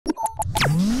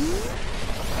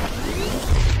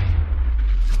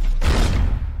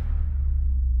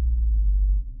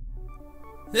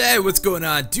Hey, what's going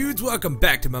on, dudes? Welcome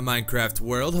back to my Minecraft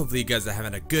world. Hopefully you guys are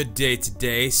having a good day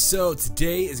today. So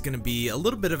today is going to be a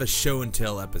little bit of a show and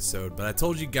tell episode, but I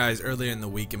told you guys earlier in the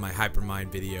week in my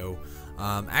Hypermind video,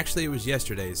 actually it was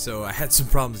yesterday, so I had some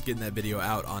problems getting that video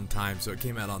out on time, so it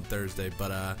came out on Thursday,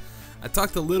 but I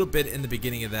talked a little bit in the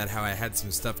beginning of that how I had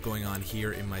some stuff going on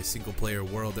here in my single player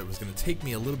world that was going to take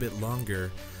me a little bit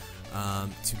longer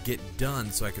to get done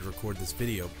so I could record this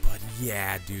video. But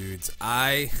yeah, dudes,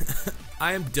 I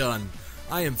am done.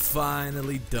 I am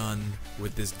finally done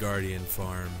with this Guardian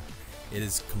farm. It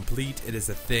is complete. It is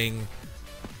a thing.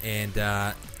 And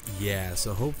yeah,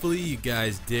 so hopefully you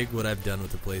guys dig what I've done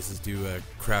with the place. Let's do a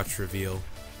crouch reveal.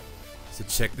 So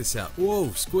check this out.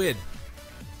 Whoa, squid.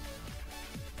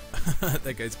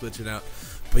 That guy's glitching out.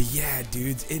 But yeah,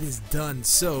 dudes, it is done.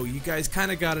 So you guys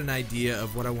kind of got an idea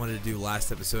of what I wanted to do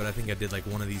last episode. I think I did like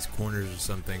one of these corners or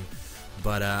something.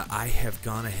 But I have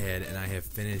gone ahead and I have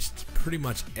finished pretty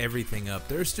much everything up.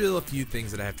 There's still a few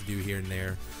things that I have to do here and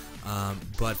there.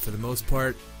 But for the most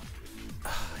part,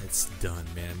 it's done,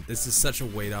 man. This is such a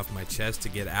weight off my chest to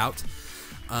get out.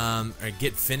 Or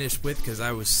get finished with, because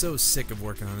I was so sick of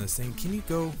working on this thing. Can you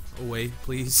go away,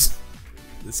 please?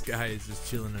 This guy is just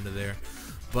chilling under there.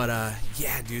 But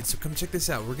yeah, dude, so come check this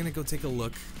out. We're gonna go take a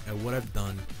look at what I've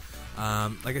done.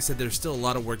 Like I said, there's still a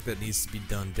lot of work that needs to be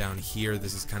done down here.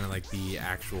 This is kind of like the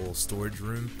actual storage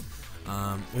room.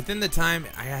 Within the time,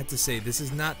 I had to say, this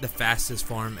is not the fastest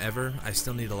farm ever. I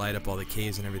still need to light up all the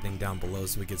caves and everything down below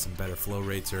so we get some better flow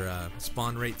rates or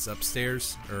spawn rates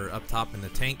upstairs or up top in the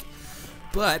tank.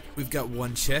 But we've got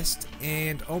one chest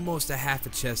and almost a half a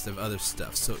chest of other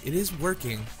stuff. So it is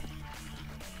working.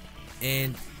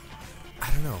 And I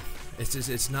don't know,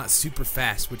 it's not super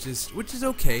fast, which is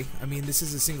okay. I mean, this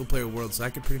is a single player world, so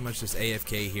I could pretty much just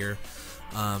AFK here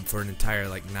for an entire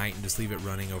like night and just leave it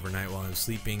running overnight while I'm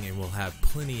sleeping, and we'll have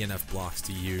plenty enough blocks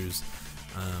to use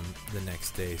the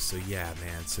next day. So yeah,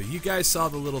 man, so you guys saw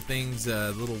the little things,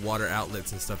 little water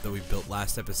outlets and stuff that we built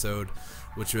last episode,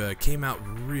 which came out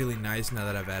really nice now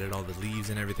that I've added all the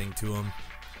leaves and everything to them.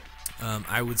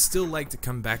 I would still like to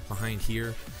come back behind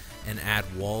here and add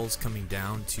walls coming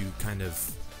down to kind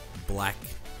of black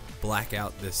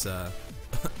out this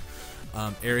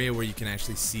area where you can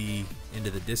actually see into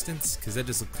the distance, because that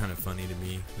just looks kind of funny to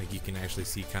me, like you can actually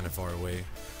see kind of far away,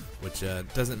 which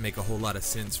doesn't make a whole lot of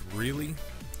sense really,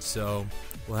 so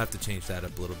we'll have to change that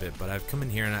up a little bit. But I've come in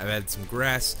here and I've added some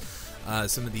grass,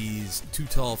 some of these too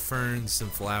tall ferns, some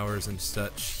flowers and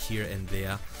such here and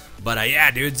there. But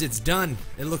yeah, dudes, it's done.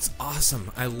 It looks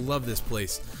awesome. I love this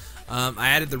place. I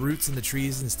added the roots and the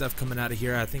trees and stuff coming out of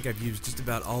here. I think I've used just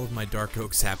about all of my dark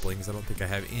oak saplings. I don't think I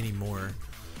have any more.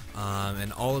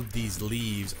 And all of these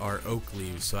leaves are oak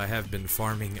leaves, so I have been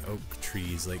farming oak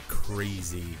trees like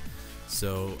crazy.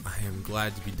 So I am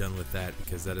glad to be done with that,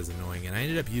 because that is annoying. And I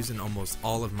ended up using almost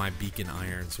all of my beacon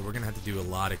iron, so we're going to have to do a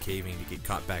lot of caving to get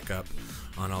caught back up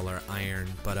on all our iron.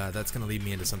 But that's going to lead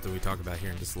me into something we talk about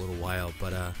here in just a little while.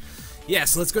 But yeah,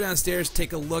 so let's go downstairs,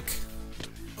 take a look.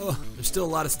 Oh, there's still a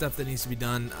lot of stuff that needs to be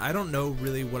done. I don't know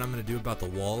really what I'm going to do about the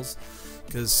walls,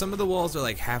 because some of the walls are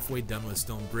like halfway done with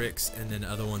stone bricks, and then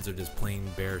other ones are just plain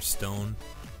bare stone.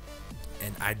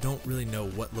 And I don't really know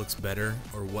what looks better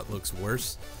or what looks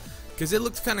worse, because it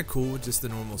looks kind of cool with just the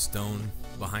normal stone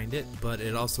behind it, but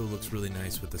it also looks really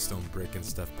nice with the stone brick and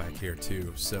stuff back here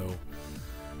too. So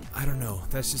I don't know,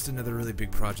 that's just another really big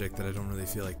project that I don't really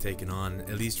feel like taking on,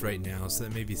 at least right now. So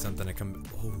that may be something I come...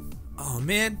 Oh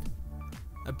man,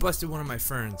 I busted one of my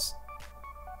ferns.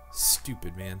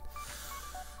 Stupid, man.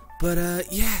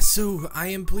 But yeah, so I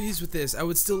am pleased with this. I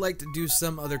would still like to do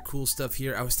some other cool stuff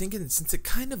here. I was thinking, since it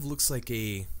kind of looks like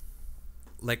a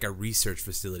research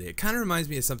facility, it kind of reminds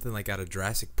me of something like out of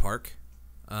Jurassic Park.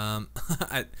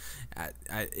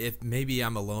 If maybe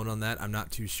I'm alone on that, I'm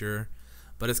not too sure.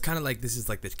 But it's kind of like, this is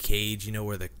like the cage, you know,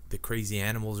 where the crazy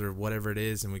animals or whatever it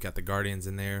is, and we got the guardians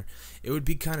in there. It would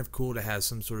be kind of cool to have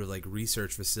some sort of like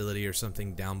research facility or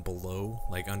something down below,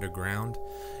 like underground.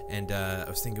 And I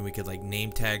was thinking we could like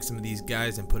name tag some of these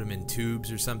guys and put them in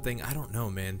tubes or something. I don't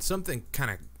know, man. Something kind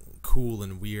of cool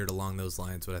and weird along those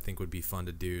lines, what I think would be fun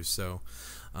to do. So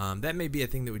that may be a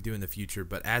thing that we do in the future.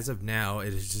 But as of now,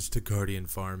 it is just a guardian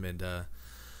farm, and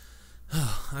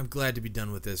I'm glad to be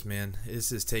done with this, man.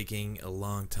 This is taking a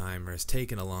long time, or it's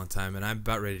taken a long time, and I'm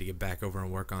about ready to get back over and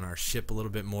work on our ship a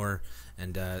little bit more.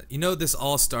 And you know, this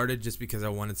all started just because I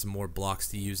wanted some more blocks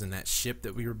to use in that ship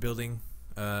that we were building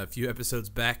a few episodes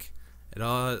back. It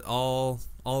all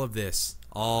of this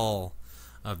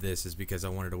is because I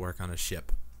wanted to work on a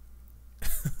ship.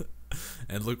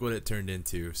 And look what it turned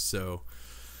into. So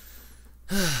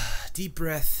deep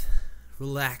breath,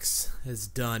 relax. It's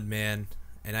done, man.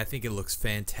 and I think it looks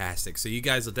fantastic. So you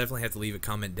guys will definitely have to leave a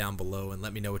comment down below and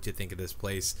let me know what you think of this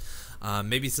place.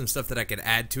 Maybe some stuff that I could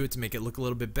add to it to make it look a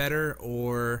little bit better,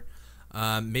 or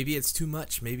maybe it's too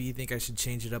much. Maybe you think I should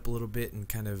change it up a little bit and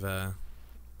kind of, I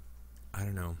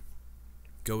don't know,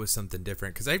 go with something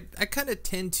different. Because I kind of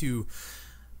tend to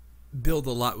build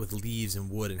a lot with leaves and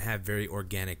wood and have very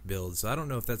organic builds. So I don't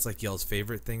know if that's like y'all's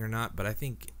favorite thing or not, but I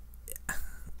think,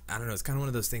 I don't know, it's kind of one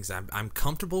of those things. I'm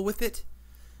comfortable with it,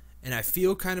 and I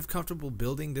feel kind of comfortable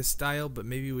building this style, but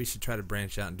maybe we should try to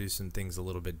branch out and do some things a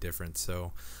little bit different.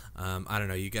 So I don't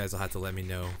know, you guys will have to let me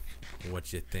know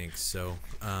what you think. So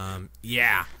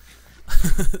yeah.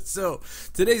 So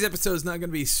today's episode is not going to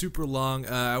be super long.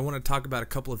 I want to talk about a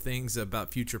couple of things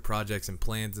about future projects and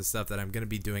plans and stuff that I'm going to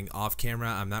be doing off camera.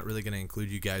 I'm not really going to include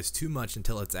you guys too much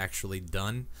until it's actually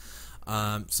done.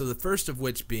 So the first of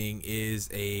which being is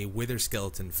a wither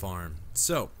skeleton farm.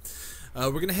 So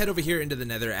we're going to head over here into the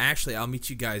nether. Actually, I'll meet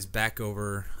you guys back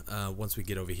over once we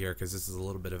get over here, because this is a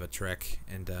little bit of a trek,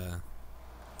 and I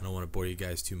don't want to bore you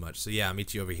guys too much. So yeah, I'll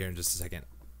meet you over here in just a second.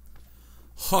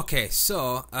 Okay,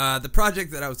 so the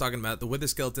project that I was talking about, the wither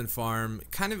skeleton farm,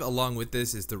 kind of along with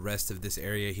this is the rest of this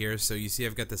area here. So you see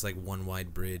I've got this like one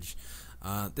wide bridge.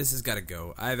 This has got to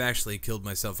go. I've actually killed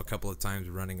myself a couple of times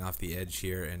running off the edge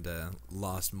here and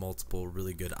lost multiple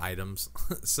really good items.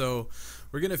 So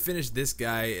we're going to finish this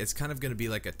guy. It's kind of going to be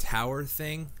like a tower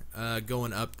thing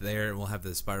going up there, and we'll have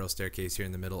the spiral staircase here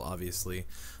in the middle, obviously.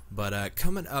 But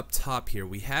coming up top here,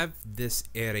 we have this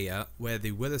area where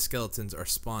the wither skeletons are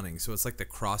spawning. So it's like the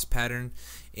cross pattern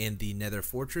in the nether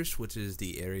fortress, which is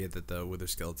the area that the wither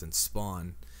skeletons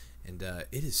spawn. And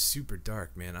it is super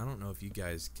dark, man. I don't know if you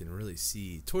guys can really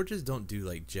see. Torches don't do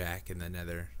like jack in the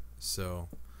nether. So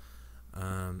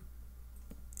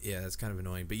yeah, that's kind of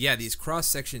annoying. But yeah, these cross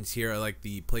sections here are like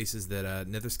the places that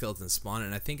nether skeletons spawn.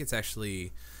 And I think it's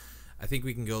actually, I think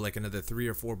we can go like another 3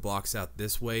 or 4 blocks out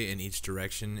this way in each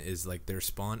direction is like their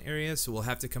spawn area. So we'll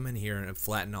have to come in here and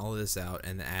flatten all of this out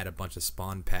and add a bunch of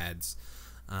spawn pads.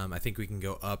 I think we can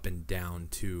go up and down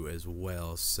too as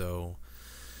well. So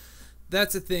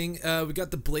that's a thing. We got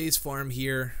the blaze farm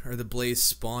here, or the blaze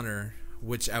spawner,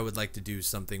 which I would like to do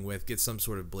something with. Get some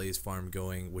sort of blaze farm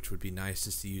going, which would be nice,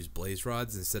 just to use blaze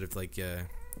rods instead of like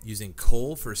using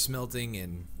coal for smelting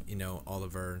and, you know, all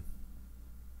of our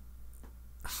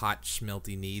hot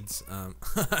smelty needs.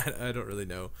 I don't really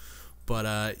know,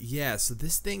 but yeah, so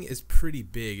this thing is pretty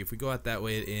big. If we go out that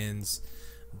way, it ends,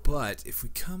 but if we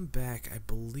come back, I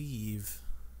believe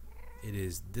it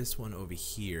is this one over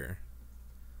here.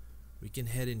 We can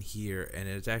head in here, and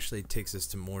it actually takes us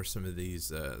to some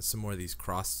more of these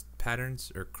cross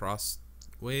patterns, or cross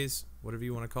ways, whatever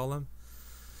you want to call them.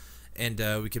 And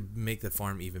we could make the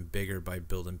farm even bigger by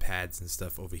building pads and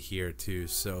stuff over here too.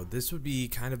 So this would be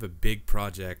kind of a big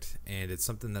project, and it's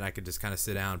something that I could just kind of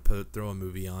sit down, throw a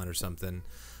movie on or something,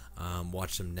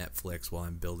 watch some Netflix while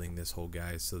I'm building this whole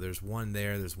guy. So there's one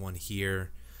there, there's one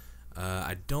here.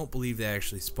 I don't believe they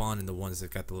actually spawn in the ones that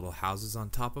got the little houses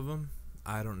on top of them.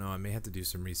 I don't know. I may have to do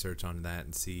some research on that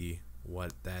and see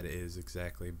what that is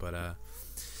exactly. But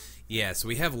yeah, so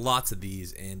we have lots of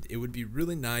these, and it would be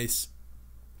really nice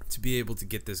to be able to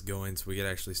get this going so we could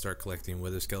actually start collecting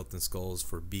wither skeleton skulls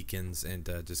for beacons and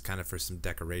just kind of for some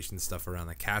decoration stuff around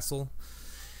the castle.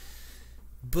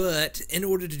 But in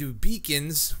order to do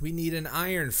beacons, we need an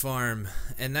iron farm,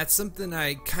 and that's something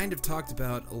I kind of talked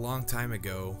about a long time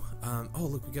ago. Oh,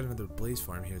 look, we got another blaze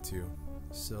farm here too,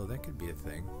 so that could be a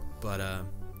thing. But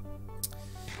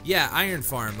yeah, iron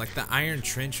farm, like the iron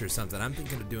trench or something. I'm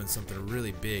thinking of doing something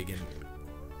really big, and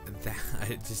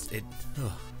that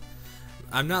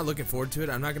I'm not looking forward to it.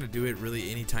 I'm not going to do it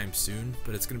really anytime soon,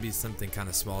 but it's going to be something kind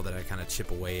of small that I kind of chip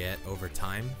away at over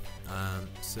time.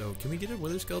 So can we get a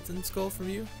wither skeleton skull from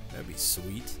you? That'd be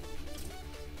sweet.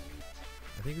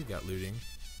 I think we got looting.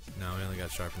 No, we only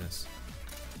got sharpness.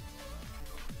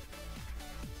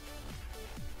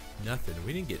 Nothing.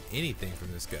 We didn't get anything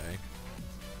from this guy.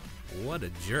 What a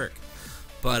jerk.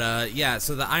 But yeah,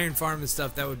 so the iron farm and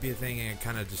stuff, that would be a thing and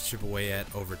kind of just chip away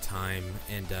at over time,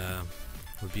 and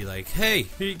would be like, hey,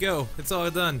 here you go, it's all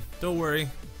done, don't worry.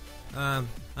 I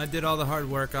did all the hard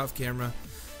work off camera.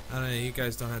 I don't know, you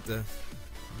guys don't have to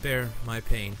bear my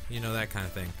pain, you know, that kind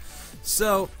of thing.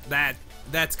 So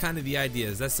that's kind of the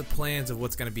ideas. That's the plans of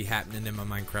what's going to be happening in my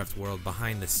Minecraft world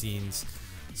behind the scenes.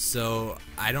 So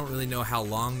I don't really know how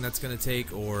long that's going to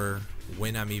take or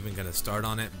when I'm even going to start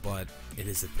on it, but it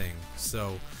is a thing.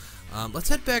 So let's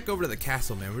head back over to the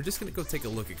castle, man. We're just going to go take a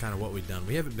look at kind of what we've done.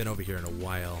 We haven't been over here in a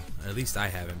while. At least I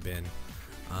haven't been,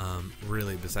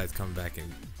 really, besides coming back and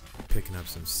picking up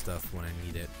some stuff when I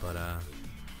need it. But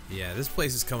yeah, this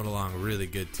place is coming along really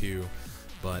good too.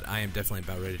 but I am definitely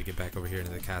about ready to get back over here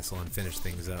into the castle and finish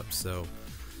things up. So,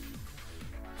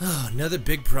 oh, another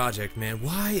big project, man.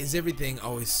 Why is everything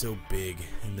always so big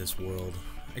in this world?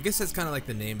 I guess that's kind of like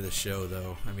the name of the show,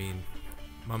 though. I mean,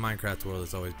 my Minecraft world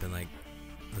has always been like,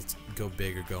 let's go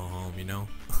big or go home, you know?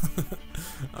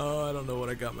 Oh, I don't know what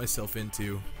I got myself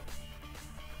into.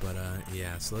 But,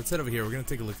 yeah, so let's head over here. We're going to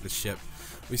take a look at the ship.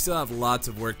 We still have lots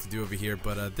of work to do over here,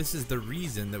 but this is the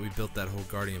reason that we built that whole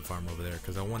Guardian farm over there,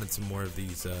 because I wanted some more of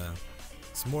these,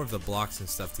 some more of the blocks and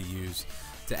stuff to use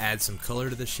to add some color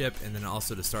to the ship, and then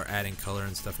also to start adding color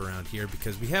and stuff around here,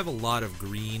 because we have a lot of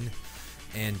green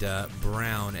and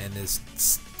brown and this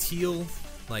teal,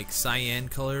 like cyan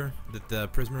color that the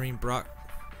prismarine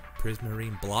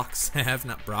blocks have,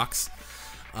 not brocks.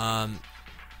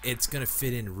 It's gonna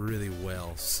fit in really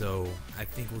well, so I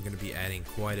think we're gonna be adding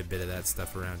quite a bit of that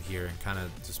stuff around here and kind of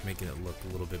just making it look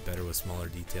a little bit better with smaller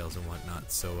details and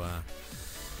whatnot. So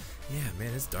yeah,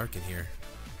 man, it's dark in here,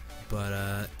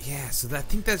 but yeah, so I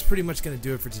think that's pretty much gonna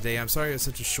do it for today. I'm sorry it was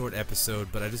such a short episode,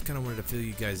 but I just kind of wanted to fill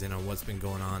you guys in on what's been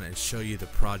going on and show you the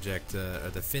project,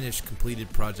 or the finished, completed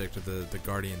project of the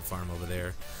Guardian farm over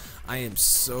there. I am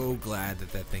so glad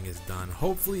that that thing is done.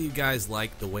 Hopefully you guys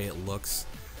like the way it looks.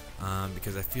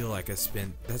 Because I feel like that's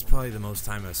probably the most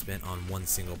time I've spent on one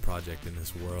single project in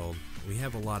this world. We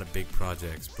have a lot of big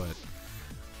projects, but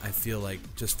I feel like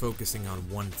just focusing on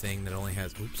one thing that only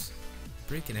has, oops,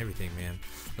 breaking everything, man.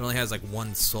 It only has like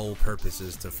one sole purpose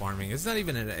to farming. It's not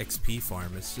even an XP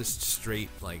farm, it's just straight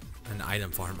like an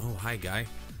item farm. Oh, hi guy.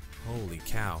 Holy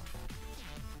cow.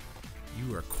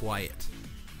 You are quiet.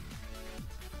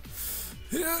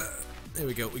 There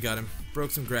we go, we got him.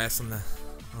 Broke some grass on the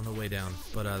way down,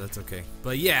 but that's okay.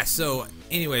 But yeah, so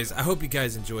anyways, I hope you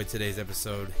guys enjoyed today's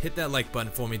episode. Hit that like button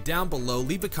for me down below,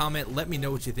 leave a comment, let me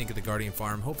know what you think of the Guardian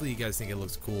farm. Hopefully you guys think it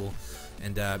looks cool,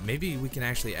 and maybe we can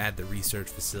actually add the research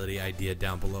facility idea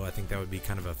down below. I think that would be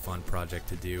kind of a fun project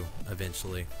to do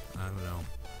eventually. I don't know.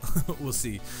 We'll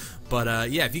see. But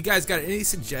yeah, if you guys got any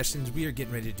suggestions, we are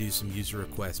getting ready to do some user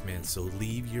requests, man, so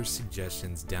leave your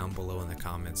suggestions down below in the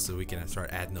comments so we can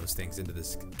start adding those things into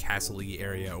this castle-y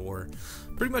area, or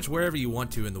pretty much wherever you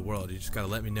want to in the world. You just gotta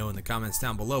let me know in the comments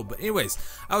down below. But anyways,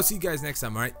 I will see you guys next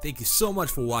time. Alright, thank you so much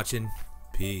for watching.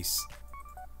 Peace.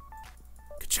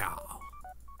 Ka-chow.